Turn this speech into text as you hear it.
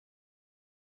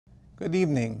Good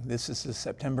evening. This is the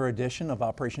September edition of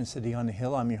Operation City on the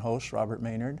Hill. I'm your host, Robert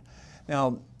Maynard.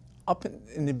 Now, up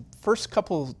in the first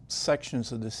couple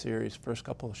sections of this series, first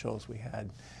couple of shows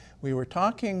we were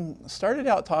started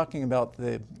out talking about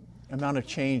the amount of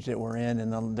change that we're in,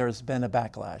 and there's been a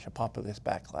backlash, a populist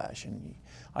backlash, and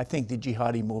I think the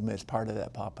jihadi movement is part of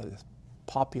that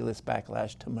populist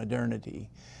backlash to modernity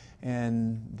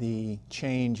and the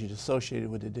change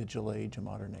associated with the digital age and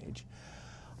modern age.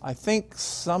 I think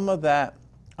some of that,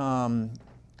 some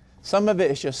of it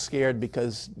is just scared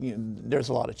because there's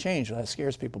a lot of change that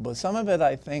scares people, but some of it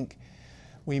I think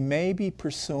we may be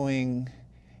pursuing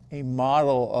a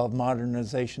model of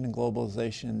modernization and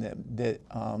globalization that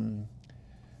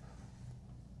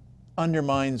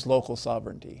undermines local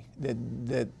sovereignty,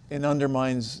 that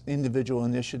undermines individual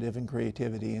initiative and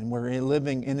creativity. And we're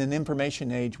living in an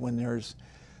information age when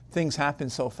things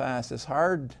happen so fast, it's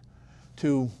hard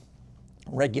to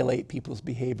regulate people's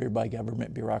behavior by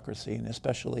government bureaucracy, and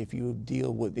especially if you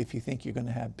think you're going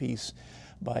to have peace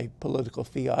by political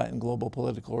fiat and global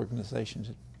political organizations,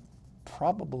 it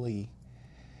probably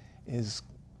is,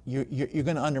 you're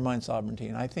going to undermine sovereignty.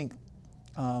 And I think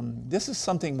this is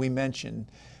something we mentioned,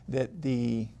 that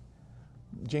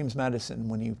James Madison,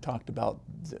 when he talked about,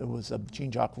 it was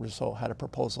Jean-Jacques Rousseau had a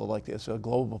proposal like this, a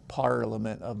global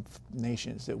parliament of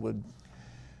nations that would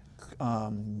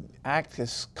act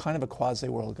as kind of a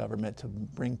quasi-world government to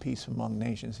bring peace among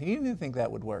nations. He didn't think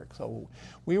that would work. So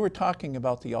we were talking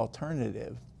about the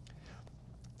alternative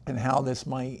and how this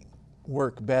might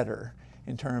work better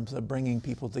in terms of bringing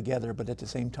people together, but at the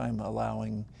same time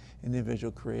allowing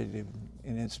individual creative.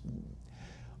 And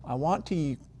I want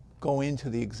to go into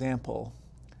the example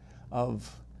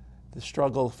of the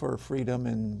struggle for freedom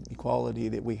and equality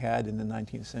that we had in the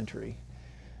 19th century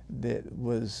that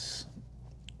was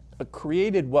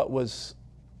created what was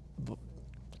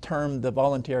termed the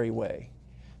voluntary way.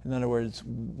 In other words,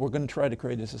 we're going to try to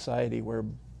create a society where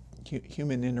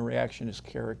human interaction is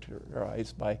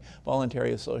characterized by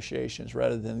voluntary associations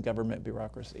rather than government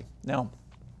bureaucracy. Now,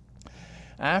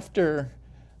 after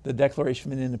the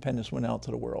Declaration of Independence went out to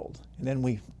the world, and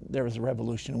then there was a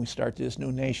revolution, and we started this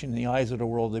new nation, the eyes of the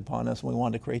world upon us, and we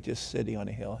wanted to create this city on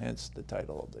a hill, hence the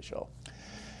title of the show.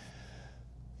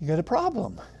 You got a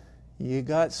problem. You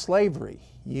got slavery,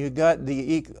 you got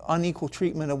the unequal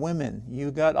treatment of women,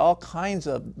 you got all kinds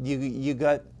of, you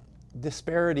got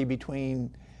disparity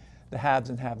between the haves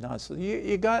and have-nots. So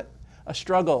you got a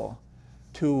struggle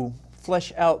to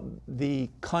flesh out the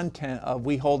content of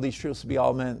we hold these truths to be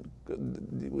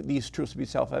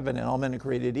self-evident, all men are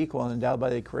created equal and endowed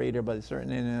by the Creator by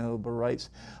certain inalienable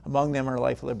rights. Among them are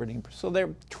life, liberty, and so their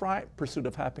pursuit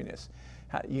of happiness.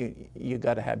 You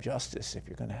got to have justice if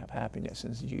you're going to have happiness,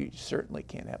 and you certainly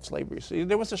can't have slavery. So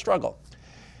there was a struggle,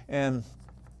 and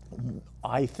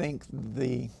I think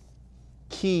the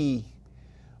key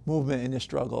movement in this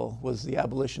struggle was the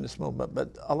abolitionist movement.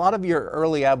 But a lot of your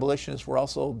early abolitionists were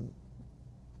also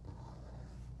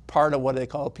part of what they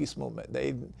call a peace movement.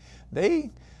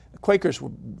 Quakers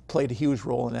played a huge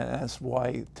role in that. That's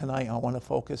why tonight I want to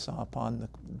focus upon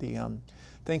the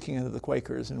thinking of the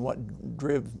Quakers and what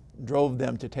drove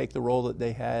them to take the role that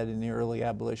they had in the early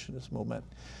abolitionist movement.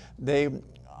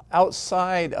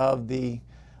 Outside of the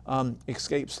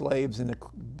escaped slaves in the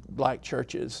black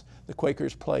churches, the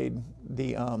Quakers played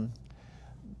the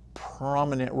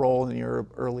prominent role in the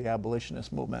early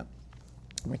abolitionist movement.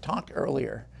 We talked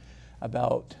earlier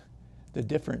about the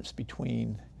difference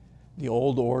between the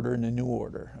old order and the new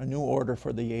order, a new order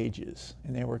for the ages,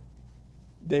 and they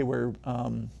were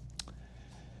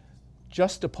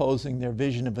juxtaposing their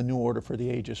vision of a new order for the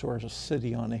ages, or as a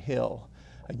city on a hill,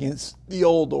 against the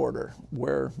old order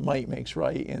where might makes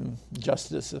right and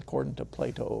justice, according to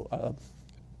Plato,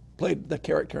 the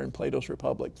character in Plato's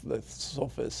Republic, the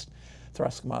sophist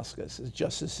Thrasymachus, is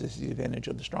justice is the advantage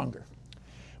of the stronger.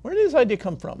 Where did this idea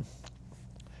come from?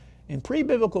 In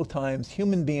pre-biblical times,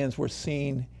 human beings were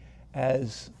seen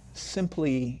as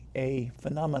simply a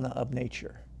phenomena of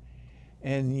nature,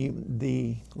 and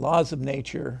the laws of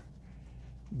nature.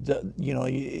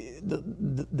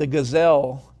 The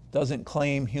gazelle doesn't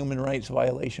claim human rights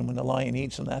violation when the lion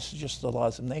eats them. That's just the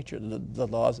laws of nature. The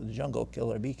laws of the jungle,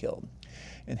 kill or be killed.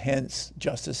 And hence,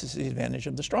 justice is the advantage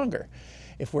of the stronger.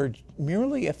 If we're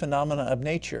merely a phenomena of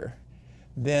nature,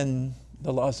 then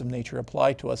the laws of nature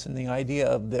apply to us, and the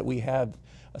idea that we have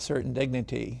a certain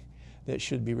dignity that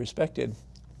should be respected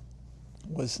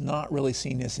was not really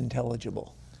seen as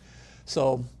intelligible.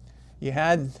 So you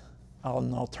had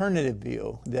an alternative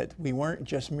view, that we weren't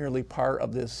just merely part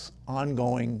of this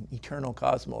ongoing eternal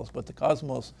cosmos, but the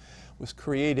cosmos was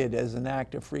created as an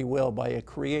act of free will by a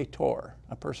creator,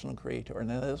 a personal creator. And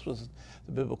this was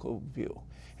the biblical view.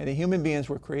 And the human beings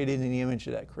were created in the image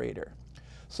of that creator.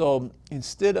 So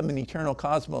instead of an eternal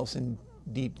cosmos and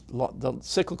the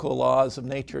cyclical laws of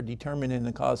nature determining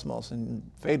the cosmos, and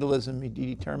fatalism and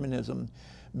determinism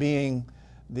being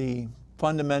the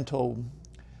fundamental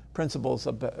principles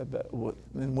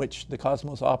in which the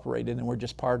cosmos operated, and we're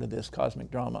just part of this cosmic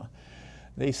drama.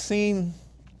 They've seen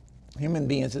human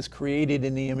beings as created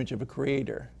in the image of a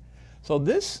creator. So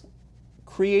this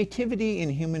creativity in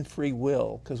human free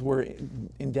will, because we're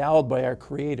endowed by our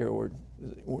creator, we're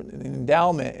an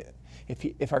endowment.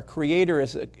 If our creator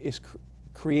is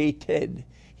created,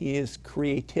 he is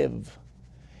creative.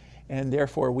 And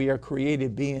therefore we are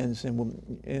created beings,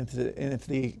 and if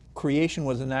the creation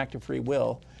was an act of free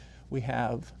will, we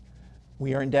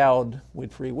are endowed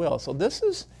with free will. So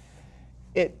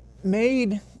it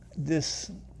made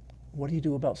this, what do you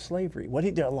do about slavery?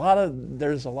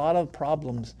 There's a lot of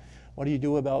problems. What do you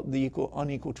do about the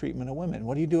unequal treatment of women?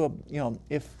 What do you do,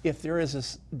 if there is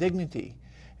this dignity,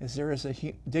 if there is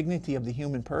a dignity of the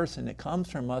human person that comes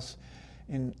from us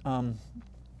in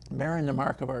bearing the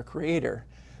mark of our creator,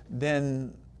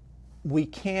 then we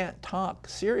can't talk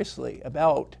seriously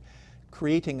about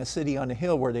creating a city on a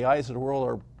hill where the eyes of the world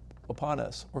are upon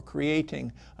us, or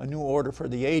creating a new order for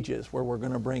the ages where we're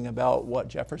going to bring about what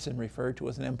Jefferson referred to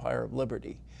as an empire of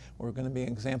liberty. We're going to be an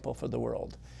example for the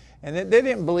world. And they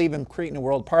didn't believe in creating a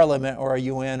world parliament or a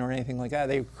UN or anything like that.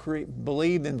 They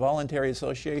believed in voluntary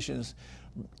associations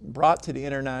brought to the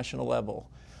international level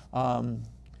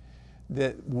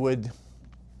that would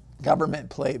government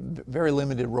play a very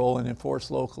limited role and enforce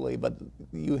locally, but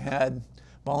you had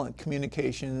violent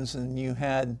communications, and you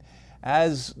had,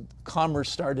 as commerce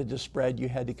started to spread, you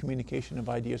had the communication of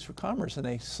ideas for commerce, and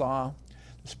they saw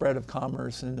the spread of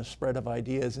commerce and the spread of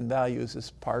ideas and values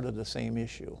as part of the same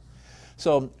issue.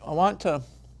 So I want to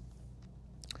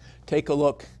take a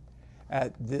look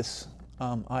at this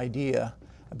idea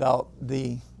about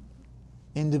the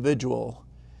individual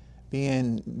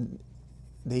being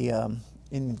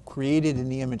created in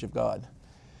the image of God.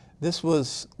 This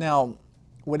was, now,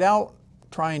 without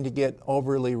trying to get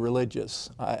overly religious,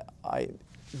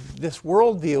 this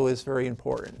worldview is very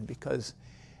important because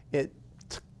it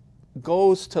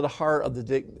goes to the heart of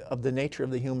the nature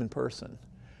of the human person.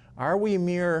 Are we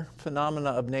mere phenomena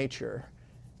of nature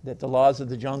that the laws of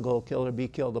the jungle, kill or be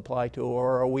killed, apply to,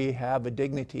 or we have a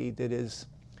dignity that is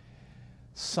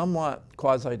somewhat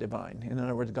quasi-divine? In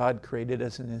other words, God created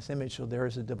us in His image, so there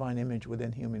is a divine image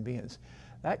within human beings.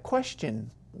 That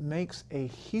question makes a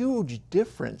huge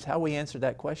difference, how we answer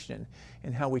that question,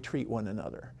 and how we treat one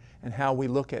another, and how we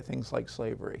look at things like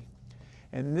slavery.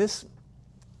 And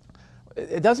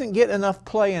it doesn't get enough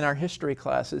play in our history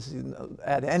classes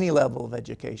at any level of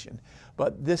education,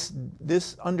 but this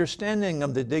understanding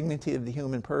of the dignity of the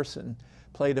human person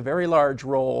played a very large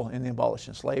role in the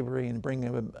abolition of slavery and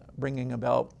bringing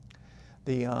about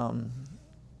the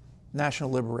national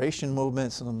liberation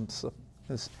movements and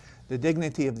the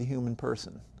dignity of the human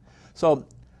person. So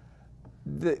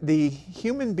the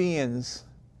human beings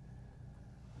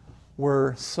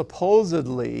were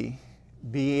supposedly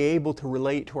be able to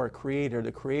relate to our creator,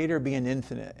 the creator being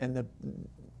infinite,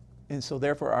 and so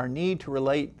therefore our need to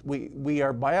relate, we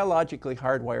are biologically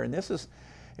hardwired. And this is,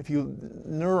 if you,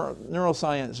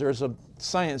 neuroscience, there's a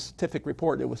scientific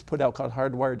report that was put out called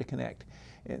Hardwired to Connect.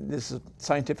 And this is a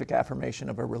scientific affirmation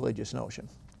of a religious notion.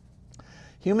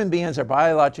 Human beings are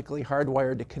biologically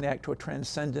hardwired to connect to a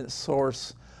transcendent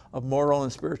source of moral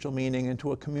and spiritual meaning and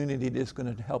to a community that's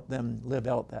going to help them live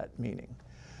out that meaning.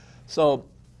 So,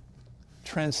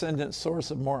 transcendent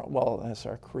source of moral, well, that's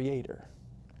our creator.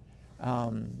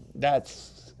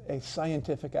 That's a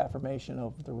scientific affirmation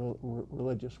of the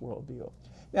religious worldview.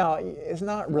 Now, it's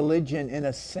not religion in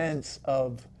a sense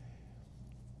of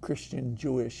Christian,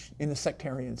 Jewish, in a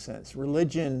sectarian sense.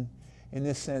 Religion in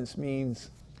this sense means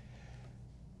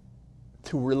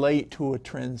to relate to a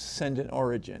transcendent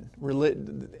origin.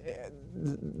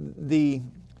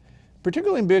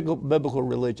 Particularly in biblical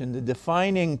religion, the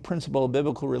defining principle of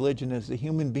biblical religion is the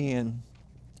human being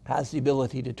has the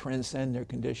ability to transcend their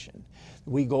condition.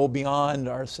 We go beyond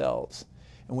ourselves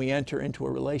and we enter into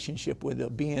a relationship with a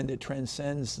being that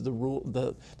transcends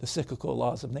the cyclical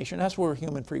laws of nature. And that's where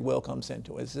human free will comes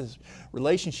into it. It's this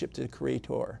relationship to the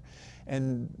Creator.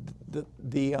 And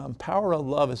the power of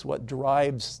love is what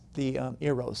drives the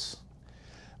eros.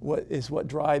 What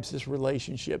drives this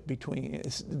relationship between,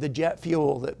 it's the jet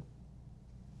fuel that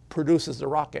produces the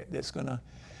rocket that's going to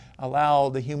allow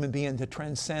the human being to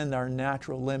transcend our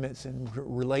natural limits and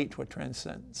relate to a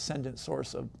transcendent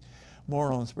source of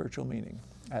moral and spiritual meaning.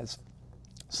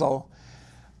 So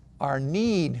our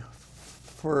need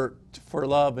for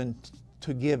love and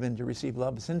to give and to receive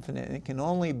love is infinite, and it can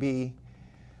only be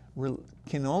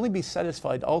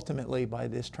satisfied ultimately by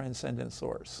this transcendent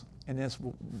source. And this,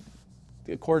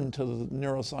 according to the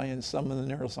neuroscience, some of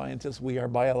the neuroscientists, we are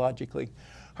biologically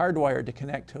hardwired to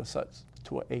connect to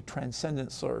a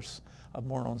transcendent source of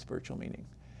moral and spiritual meaning.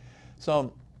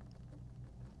 So,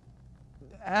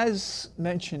 as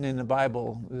mentioned in the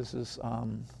Bible, this is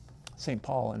St.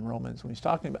 Paul in Romans, when he's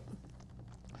talking about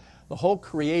the whole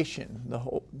creation, the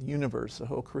whole universe, the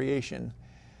whole creation,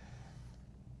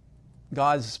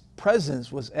 God's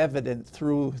presence was evident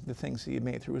through the things He had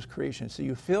made, through His creation. So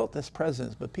you felt this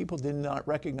presence, but people did not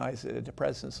recognize it as a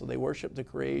presence, so they worshiped the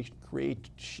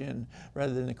creation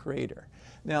rather than the Creator.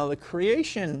 Now, the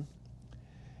creation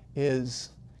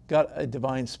is got a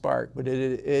divine spark, but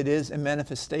it is a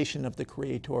manifestation of the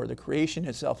Creator. The creation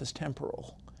itself is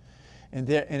temporal, and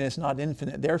it's not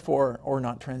infinite, therefore, or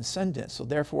not transcendent. So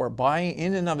therefore, by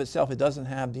in and of itself, it doesn't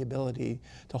have the ability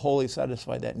to wholly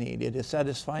satisfy that need. It is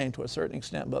satisfying to a certain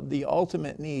extent, but the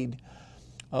ultimate need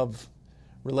of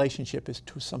relationship is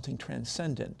to something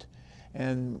transcendent.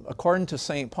 And according to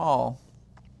St. Paul,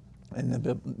 in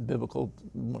the biblical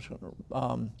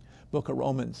book of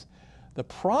Romans, the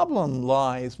problem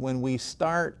lies when we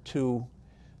start to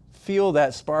feel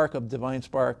that spark of divine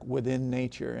spark within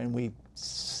nature, and we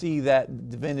see that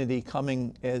divinity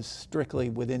coming as strictly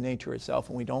within nature itself,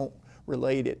 and we don't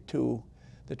relate it to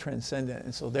the transcendent.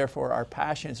 And so therefore our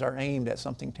passions are aimed at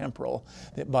something temporal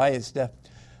that by its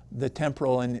the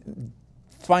temporal and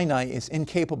finite is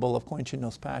incapable of quenching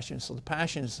those passions. So the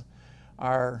passions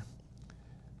are,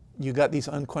 you got these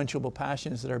unquenchable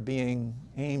passions that are being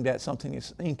aimed at something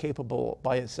that's incapable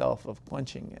by itself of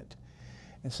quenching it.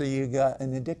 And so you got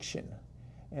an addiction,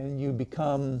 and you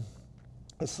become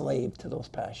a slave to those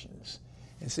passions.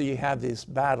 And so you have this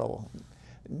battle.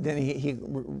 Then he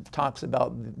talks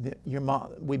about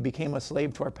we became a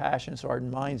slave to our passions, so our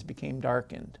minds became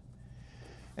darkened.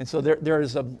 And so there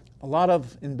is a lot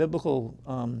of, in biblical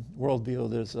worldview,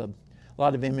 there's a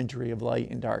lot of imagery of light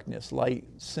and darkness. Light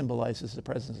symbolizes the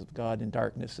presence of God, and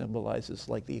darkness symbolizes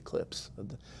like the eclipse,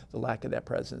 of the lack of that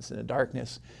presence. And the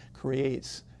darkness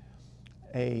creates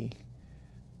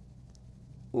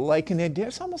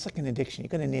it's almost like an addiction. You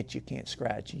got an itch you can't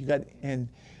scratch. And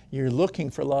you're looking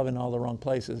for love in all the wrong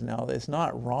places. Now, it's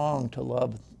not wrong to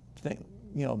love, the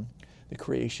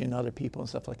creation, other people, and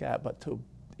stuff like that, but to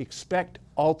expect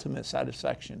ultimate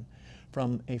satisfaction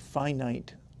from a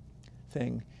finite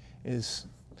thing is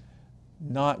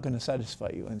not going to satisfy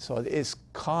you. And so it's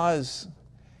caused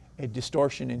a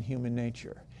distortion in human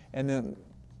nature. And then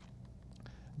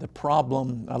the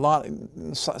problem, a lot of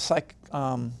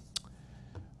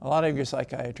your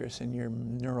psychiatrists and your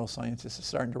neuroscientists are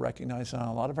starting to recognize that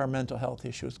a lot of our mental health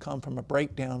issues come from a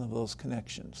breakdown of those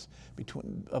connections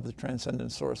of the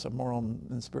transcendent source of moral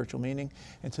and spiritual meaning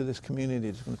and to this community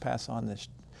that's going to pass on this.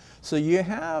 So you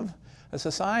have a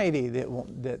society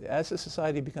that as the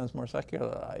society becomes more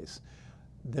secularized,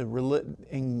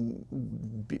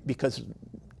 because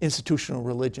institutional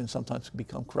religion sometimes can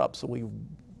become corrupt, so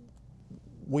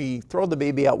we throw the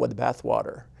baby out with the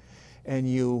bathwater, and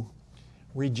you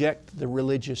reject the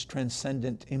religious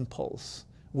transcendent impulse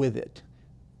with it,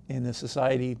 and the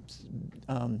society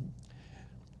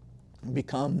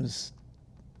becomes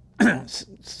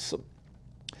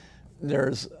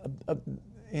there's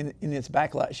in its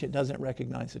backlash, it doesn't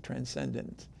recognize the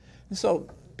transcendent. And so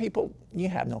people, you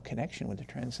have no connection with the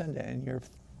transcendent, and you're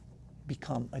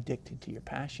become addicted to your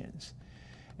passions.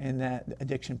 And that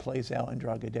addiction plays out in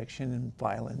drug addiction and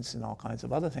violence and all kinds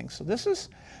of other things. So this is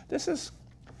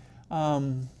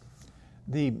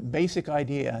the basic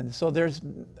idea. And so there's,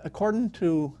 according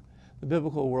to the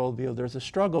biblical worldview, there's a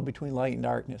struggle between light and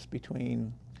darkness,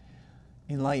 between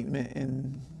enlightenment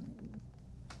and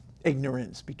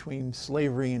ignorance, between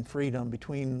slavery and freedom,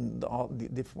 between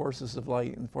the forces of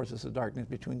light and forces of darkness,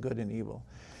 between good and evil.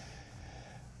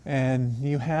 And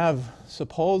you have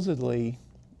supposedly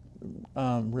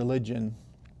religion,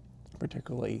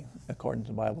 particularly according to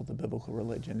the Bible, the biblical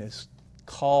religion is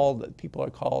called, people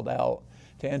are called out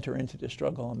to enter into the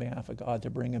struggle on behalf of God to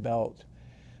bring about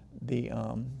the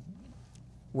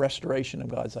restoration of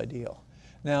God's ideal.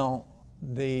 Now,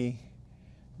 the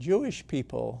Jewish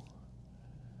people,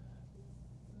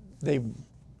 they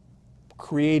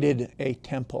created a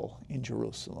temple in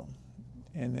Jerusalem,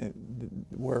 and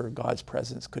where God's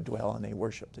presence could dwell, and they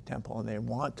worship the temple, and they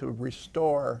want to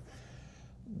restore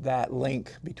that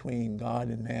link between God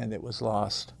and man that was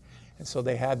lost. And so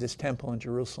they have this temple in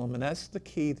Jerusalem, and that's the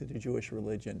key to the Jewish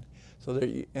religion. So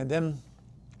there, and then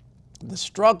the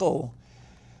struggle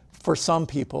for some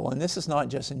people, and this is not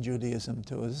just in Judaism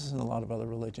too, this is in a lot of other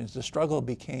religions, the struggle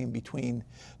became between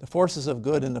the forces of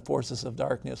good and the forces of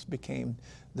darkness became,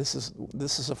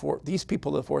 these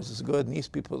people are the forces of good and these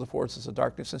people are the forces of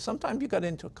darkness. And sometimes you got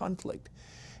into a conflict,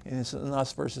 and it's an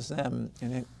us versus them,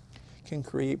 and it can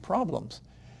create problems.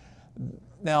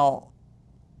 Now,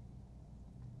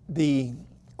 the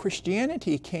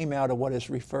Christianity came out of what is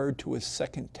referred to as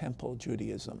Second Temple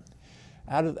Judaism.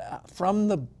 From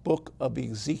the book of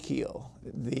Ezekiel,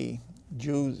 the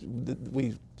Jews,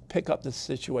 we pick up the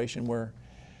situation where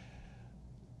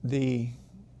the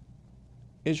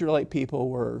Israelite people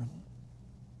were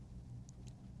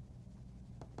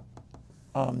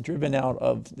driven out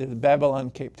of the Babylon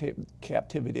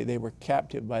captivity. They were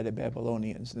captive by the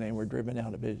Babylonians, and they were driven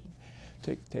out of it,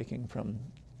 taking from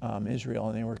Israel,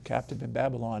 and they were captive in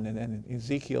Babylon. And then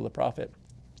Ezekiel, the prophet,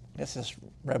 gets this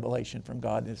revelation from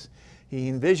God. He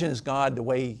envisions God the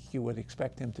way you would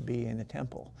expect him to be in the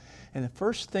temple. And the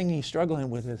first thing he's struggling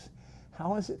with is,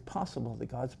 how is it possible that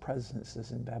God's presence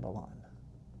is in Babylon?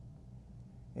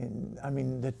 And I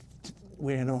mean,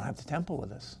 we don't have the temple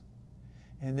with us.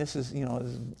 And this is,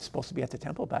 is supposed to be at the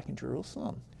temple back in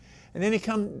Jerusalem. And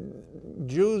then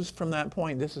Jews from that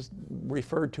point, this is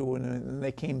referred to when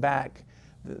they came back,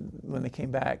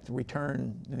 to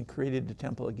return, and they created the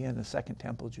temple again, the Second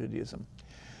Temple Judaism.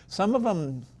 Some of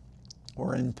them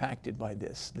were impacted by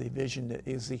this, the vision that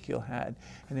Ezekiel had,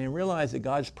 and they realized that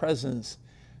God's presence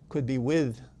could be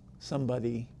with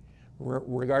somebody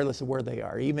regardless of where they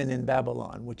are, even in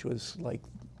Babylon, which was like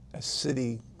a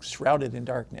city shrouded in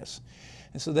darkness.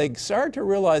 And so they started to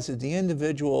realize that the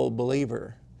individual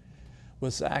believer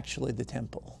was actually the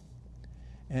temple.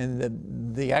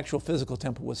 And the actual physical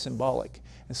temple was symbolic.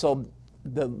 And so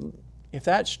if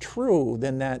that's true,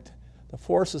 then the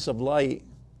forces of light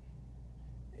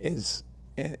is,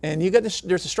 and you got this,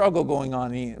 there's a struggle going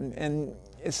on, and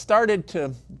it started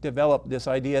to develop this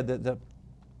idea that the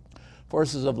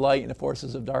forces of light and the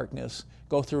forces of darkness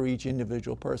go through each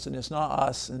individual person. It's not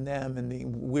us and them,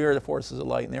 and we're the forces of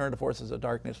light and they're the forces of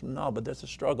darkness. No, but there's a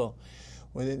struggle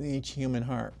within each human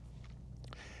heart.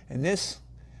 And this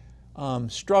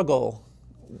struggle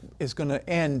is going to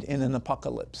end in an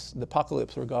apocalypse, the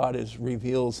apocalypse where God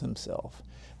reveals himself.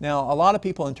 Now, a lot of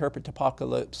people interpret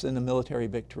apocalypse in a military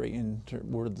victory,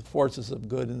 where the forces of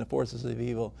good and the forces of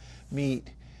evil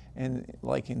meet, and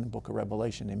like in the book of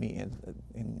Revelation, they meet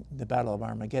in the Battle of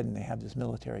Armageddon. They have this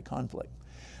military conflict.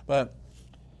 But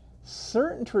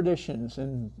certain traditions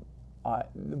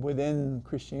within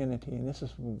Christianity, and this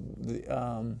is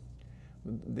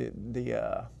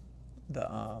the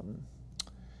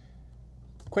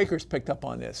Quakers picked up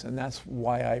on this, and that's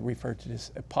why I refer to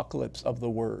this apocalypse of the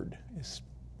Word.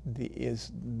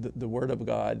 Is the Word of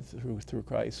God through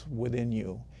Christ within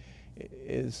you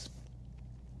is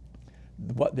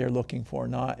what they're looking for,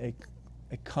 not a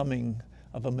coming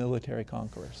of a military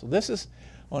conqueror. So this is,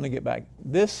 I want to get back,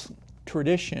 this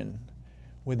tradition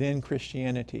within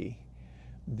Christianity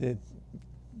that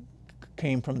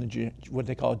came from what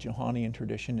they call Johannine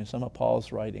tradition in some of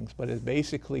Paul's writings, but it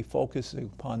basically focuses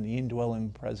upon the indwelling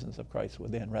presence of Christ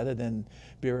within, rather than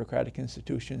bureaucratic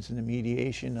institutions and the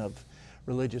mediation of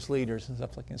religious leaders and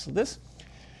stuff like that. So this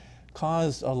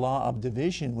caused a lot of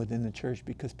division within the church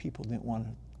because people didn't want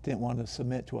to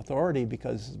submit to authority,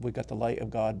 because we got the light of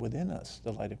God within us,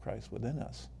 the light of Christ within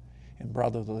us. And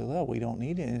brotherly love, we don't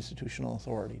need an institutional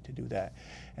authority to do that.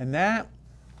 And that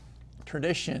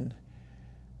tradition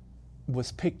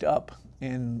was picked up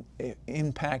and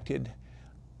impacted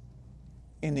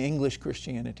in English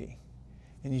Christianity.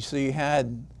 And you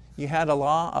had a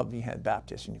lot of, you had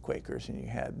Baptists and Quakers and you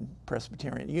had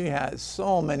Presbyterian, you had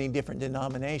so many different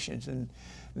denominations,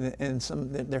 and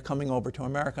some, they're coming over to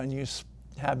America, and you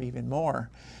have even more,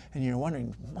 and you're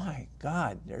wondering, my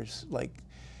God, there's like,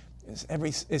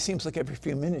 it seems like every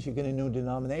few minutes you get a new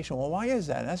denomination. Well, why is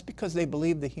that? And that's because they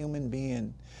believe the human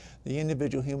being, the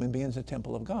individual human being is a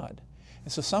temple of God.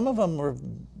 And so some of them were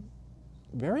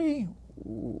very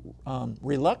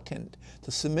reluctant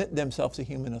to submit themselves to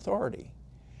human authority.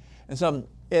 And so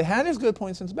it had its good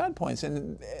points and its bad points.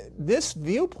 And this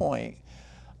viewpoint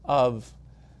of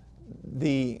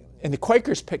and the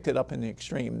Quakers picked it up in the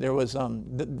extreme. There was,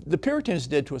 the Puritans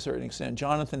did to a certain extent.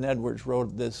 Jonathan Edwards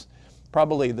wrote this,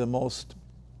 probably the most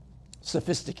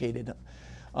sophisticated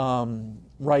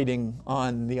writing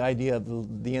on the idea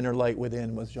of the inner light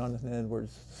within was Jonathan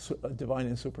Edwards' Divine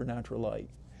and Supernatural Light.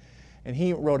 And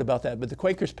he wrote about that. But the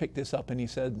Quakers picked this up, and they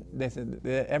said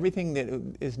that everything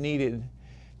that is needed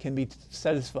can be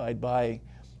satisfied by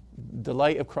the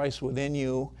light of Christ within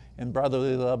you and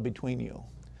brotherly love between you.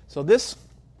 So this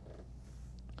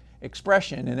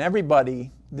expression in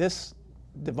everybody, this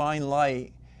divine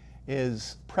light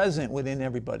is present within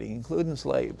everybody, including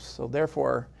slaves. So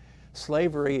therefore,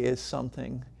 slavery is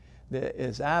something that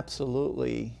is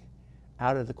absolutely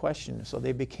out of the question. So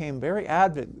they became very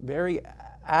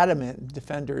adamant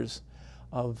defenders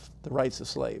of the rights of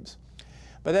slaves.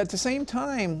 But at the same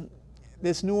time,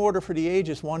 this new order for the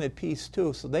ages wanted peace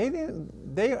too. So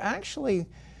they actually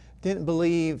didn't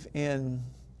believe in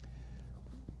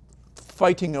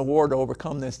fighting a war to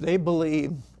overcome this. They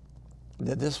believed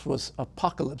that this was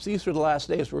apocalypse. These were the last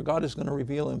days where God is going to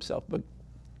reveal himself. But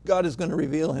God is going to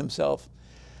reveal himself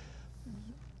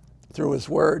through his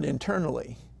word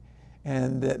internally.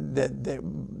 And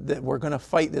that we're going to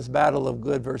fight this battle of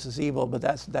good versus evil, but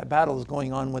that battle is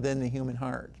going on within the human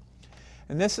heart.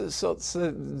 And this is so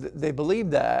they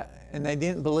believed that, and they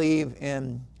didn't believe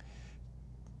in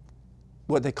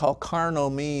what they call carnal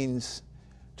means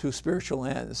to spiritual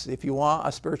ends. If you want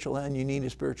a spiritual end, you need a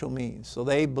spiritual means. So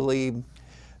they believed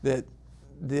that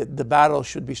the battle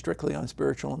should be strictly on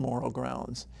spiritual and moral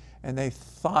grounds. And they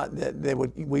thought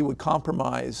that we would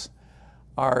compromise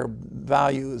our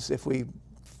values if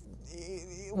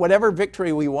whatever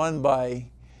victory we won by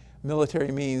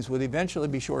military means would eventually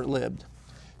be short-lived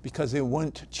because it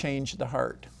wouldn't change the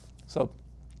heart. So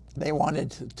they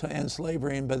wanted to end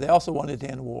slavery, but they also wanted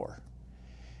to end war.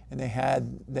 And they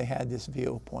had this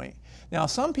viewpoint. Now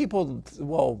some people,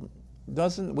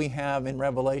 doesn't we have in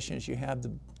Revelations, you have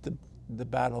the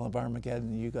battle of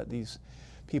Armageddon. You got these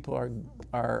people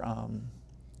are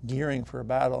gearing for a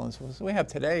battle, and so we have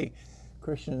today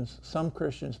Christians. Some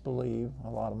Christians believe, a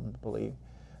lot of them believe,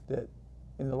 that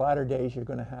in the latter days you're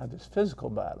going to have this physical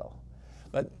battle.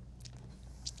 But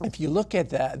if you look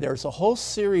at that, there's a whole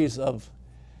series of,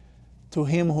 to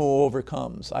him who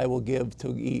overcomes, I will give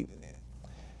to eat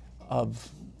of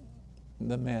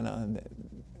the manna. And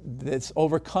that's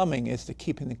overcoming is to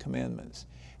keeping the commandments.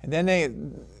 And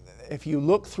then if you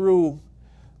look through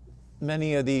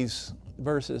many of these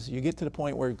verses, you get to the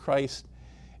point where Christ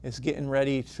is getting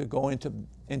ready to go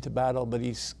into battle, but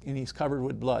he's covered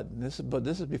with blood. And this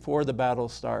is before the battle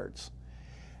starts,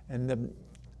 and the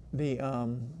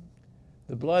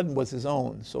blood was his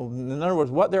own. So in other words,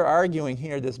 what they're arguing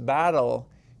here, this battle,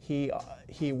 he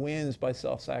wins by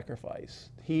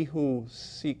self-sacrifice. He who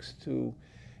seeks to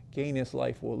gain his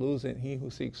life will lose it. He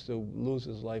who seeks to lose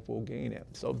his life will gain it.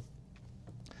 So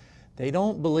they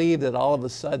don't believe that all of a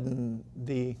sudden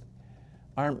the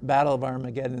Battle of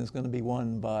Armageddon is going to be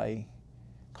won by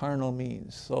carnal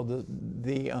means. So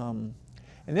and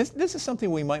this is something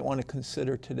we might want to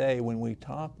consider today when we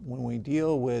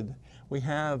deal with, we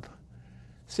have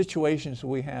situations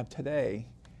we have today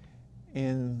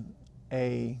in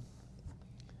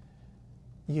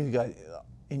you got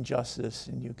injustice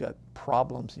and you've got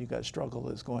problems, you've got struggle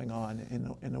that's going on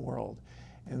in the world.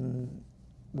 And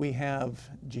we have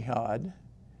jihad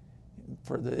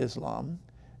for the Islam.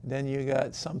 Then you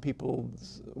got some people,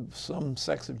 some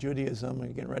sects of Judaism are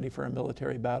getting ready for a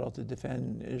military battle to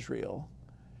defend Israel.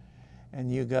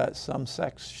 And you got some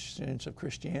sections of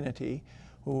Christianity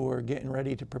who are getting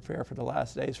ready to prepare for the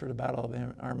last days for the Battle of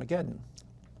Armageddon.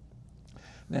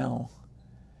 Now,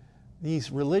 these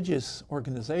religious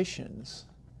organizations,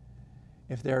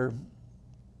 if there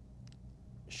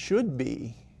should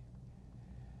be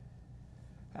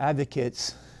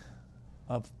advocates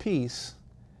of peace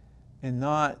and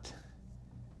not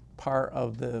part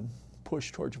of the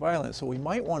push towards violence. So we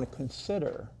might want to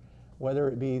consider whether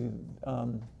it be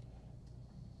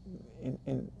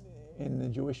in the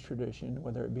Jewish tradition,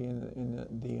 whether it be in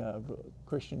the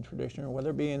Christian tradition, or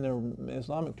whether it be in the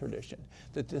Islamic tradition,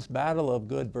 that this battle of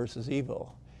good versus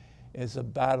evil is a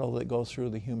battle that goes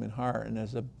through the human heart and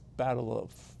is a battle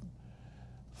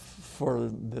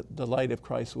for the light of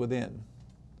Christ within.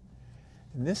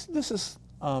 And this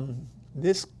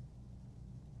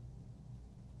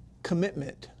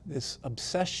commitment, this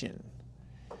obsession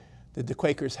that the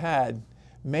Quakers had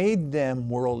made them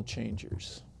world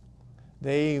changers.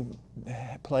 They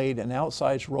played an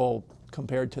outsized role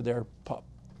compared to their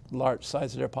large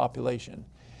size of their population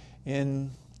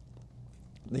in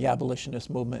the abolitionist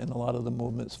movement and a lot of the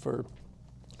movements for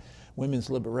women's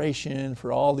liberation,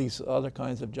 for all these other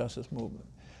kinds of justice movement.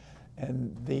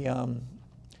 And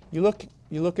you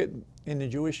look at in the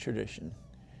Jewish tradition,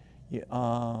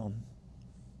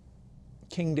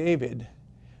 King David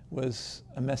was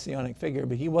a messianic figure,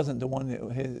 but he wasn't the one that,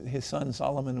 his son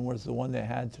Solomon was the one that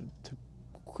had to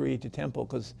create the temple,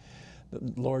 because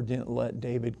the Lord didn't let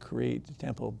David create the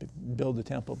temple, build the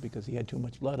temple, because he had too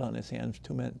much blood on his hands,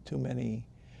 from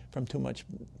too much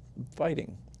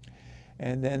fighting.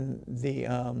 And then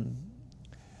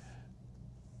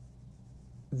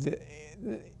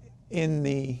in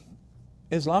the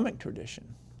Islamic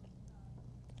tradition,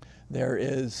 there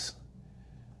is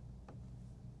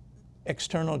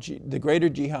the greater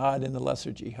jihad and the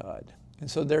lesser jihad. And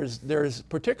so there's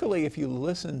particularly if you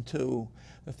listen to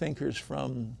the thinkers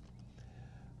from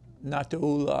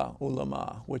Nata'ullah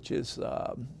Ulama, which is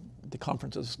the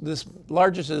conferences, this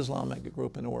largest Islamic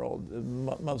group in the world, the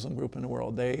Muslim group in the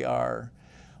world, they are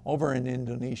over in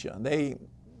Indonesia. They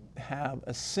have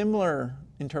a similar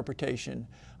interpretation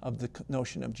of the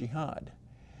notion of jihad.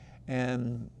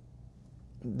 And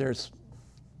there's,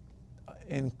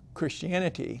 in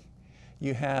Christianity,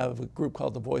 you have a group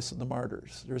called the Voice of the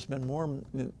Martyrs. There's been more,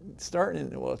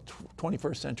 starting, well,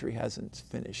 21st century hasn't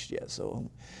finished yet, so,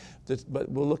 but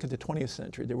we'll look at the 20th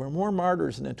century. There were more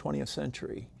martyrs in the 20th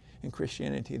century in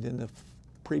Christianity than the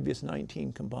previous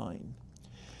 19 combined.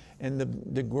 And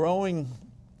the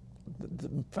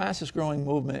fastest growing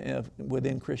movement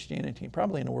within Christianity,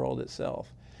 probably in the world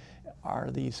itself,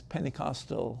 are these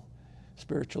Pentecostal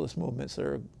spiritualist movements that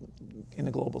are in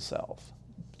the global south.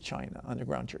 China,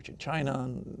 underground church in China,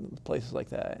 and places like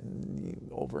that, and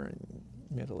over in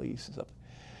Middle East and stuff.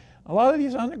 A lot of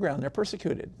these underground, they're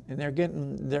persecuted, and they're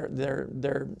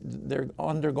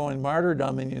undergoing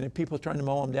martyrdom, and people trying to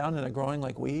mow them down, and they're growing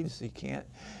like weeds. You can't.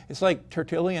 It's like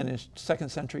Tertullian, a second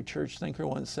century church thinker,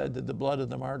 once said that the blood of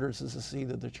the martyrs is the seed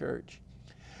of the church.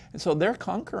 And so they're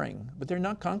conquering, but they're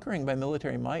not conquering by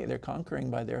military might. They're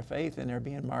conquering by their faith, and they're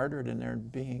being martyred, and they're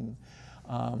being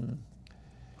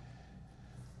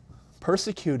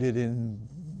persecuted in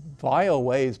vile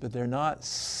ways, but they're not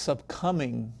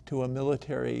succumbing to a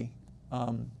military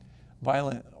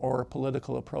violent or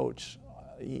political approach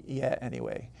yet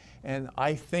anyway. And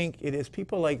I think it is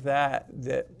people like that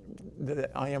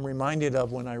I am reminded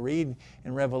of when I read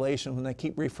in Revelation, when they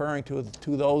keep referring to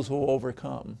those who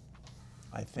overcome.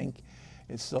 I think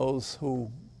it's those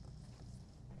who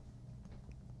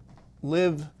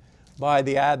live by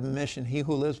the admonition, he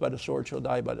who lives by the sword shall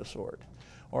die by the sword.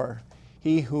 Or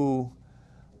he who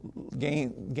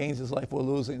gains his life will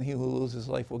lose it, and he who loses his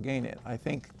life will gain it. I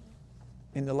think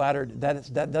in the latter,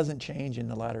 that doesn't change in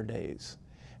the latter days.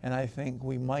 And I think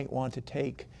we might want to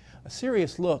take a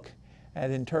serious look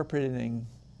at interpreting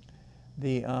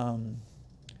the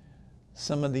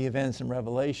some of the events in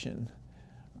Revelation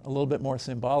a little bit more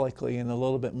symbolically and a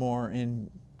little bit more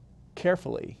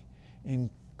carefully in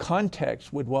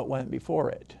context with what went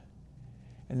before it.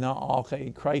 And not,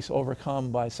 okay, Christ overcome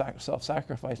by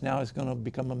self-sacrifice, now it's going to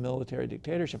become a military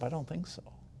dictatorship. I don't think so.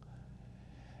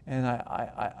 And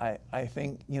I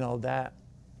think, that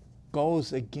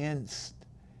goes against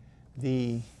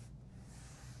the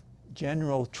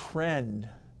general trend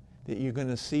that you're going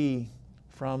to see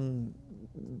from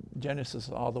Genesis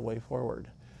all the way forward.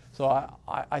 So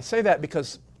I say that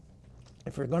because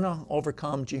if we're going to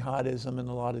overcome jihadism and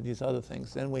a lot of these other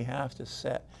things, then we have to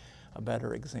set a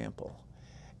better example.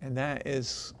 And that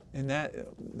is,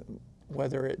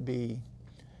 whether it be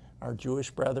our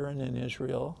Jewish brethren in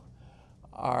Israel,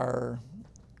 our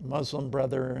Muslim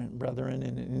brethren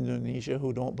in Indonesia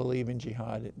who don't believe in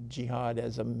jihad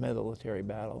as a military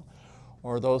battle,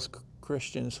 or those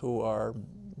Christians who are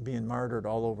being martyred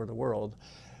all over the world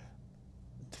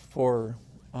for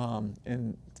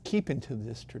and keeping to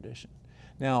this tradition.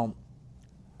 Now,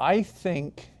 I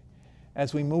think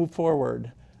as we move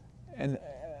forward, and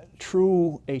a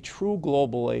true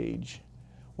global age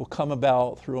will come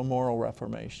about through a moral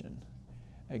reformation.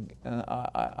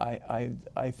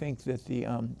 I think that the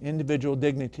individual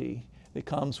dignity that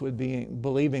comes with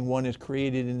believing one is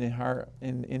created in the heart,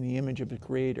 in the image of the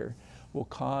Creator, will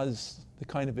cause the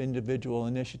kind of individual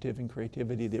initiative and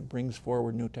creativity that brings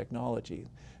forward new technology.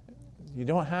 You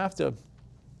don't have to,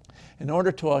 in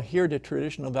order to adhere to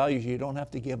traditional values, you don't have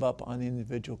to give up on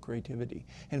individual creativity,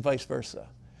 and vice versa.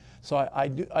 So I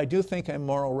do think a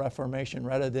moral reformation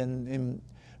rather than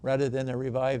a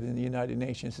revive in the United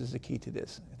Nations is the key to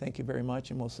this. Thank you very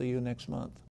much, and we'll see you next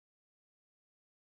month.